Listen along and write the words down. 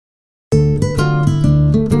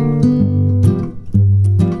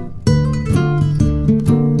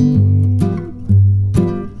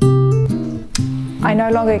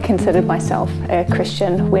longer considered myself a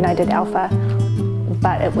Christian when I did Alpha,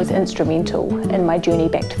 but it was instrumental in my journey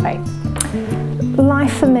back to faith.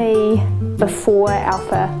 Life for me before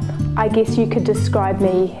Alpha, I guess you could describe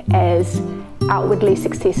me as outwardly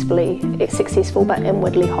successful but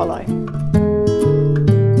inwardly hollow.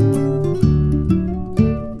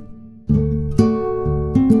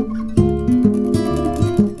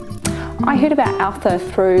 I heard about Alpha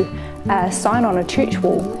through a sign on a church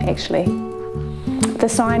wall, actually. The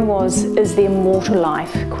sign was, "Is there more to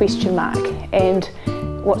life?" ? And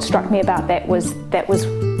what struck me about that was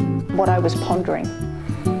what I was pondering.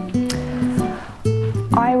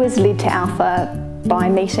 I was led to Alpha by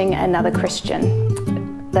meeting another Christian.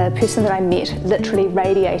 The person that I met literally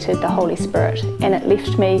radiated the Holy Spirit, and it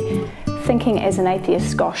left me thinking as an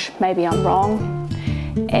atheist, gosh, maybe I'm wrong.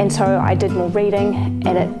 And so I did more reading,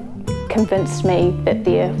 and it convinced me that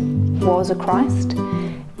there was a Christ,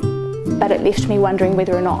 but it left me wondering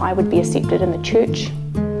whether or not I would be accepted in the church.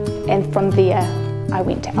 And from there, I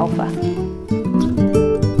went to Alpha.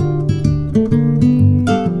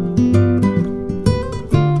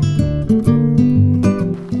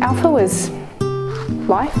 Alpha was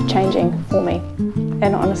life-changing for me.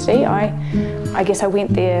 In honesty, I guess I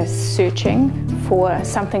went there searching for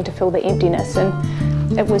something to fill the emptiness, and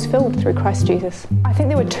it was filled through Christ Jesus. I think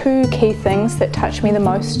there were two key things that touched me the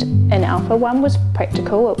most in Alpha. One was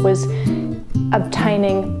practical. It was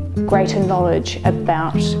obtaining greater knowledge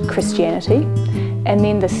about Christianity. And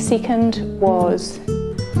then the second was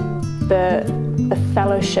the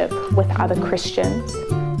fellowship with other Christians.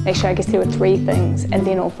 Actually, I guess there were three things. And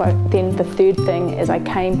then the third thing, as I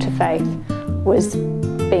came to faith, was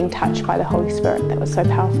being touched by the Holy Spirit. That was so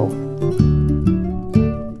powerful.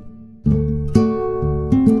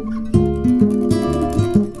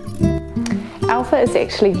 Alpha is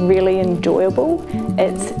actually really enjoyable.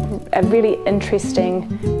 It's a really interesting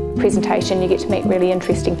presentation. You get to meet really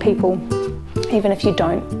interesting people. Even if you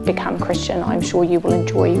don't become Christian, I'm sure you will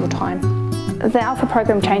enjoy your time. The Alpha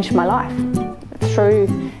program changed my life. Through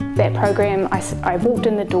that program, I walked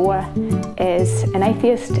in the door as an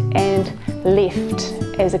atheist and left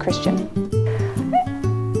as a Christian.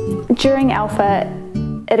 During Alpha,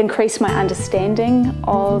 it increased my understanding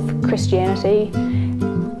of Christianity.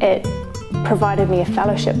 It provided me a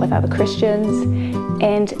fellowship with other Christians,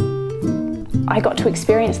 and I got to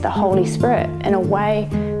experience the Holy Spirit in a way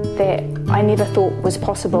that I never thought was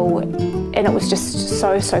possible, and it was just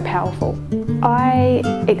so powerful. I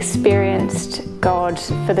experienced God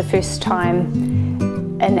for the first time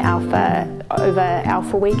in Alpha over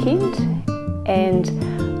Alpha weekend, and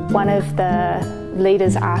one of the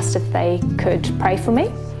leaders asked if they could pray for me,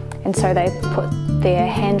 and so they put their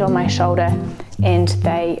hand on my shoulder and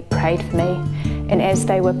they prayed for me. And as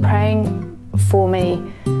they were praying for me,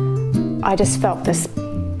 I just felt this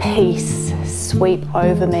peace sweep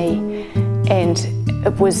over me, and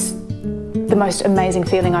it was the most amazing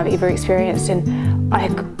feeling I've ever experienced. And I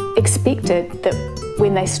expected that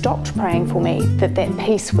when they stopped praying for me, that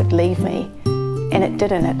peace would leave me, and it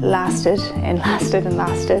didn't. It lasted and lasted and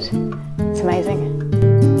lasted. It's amazing.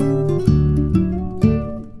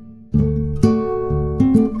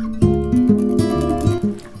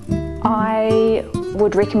 I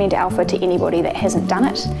would recommend Alpha to anybody that hasn't done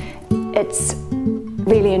it. It's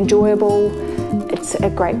really enjoyable. It's a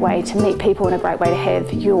great way to meet people and a great way to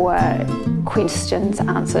have your questions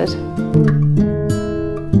answered.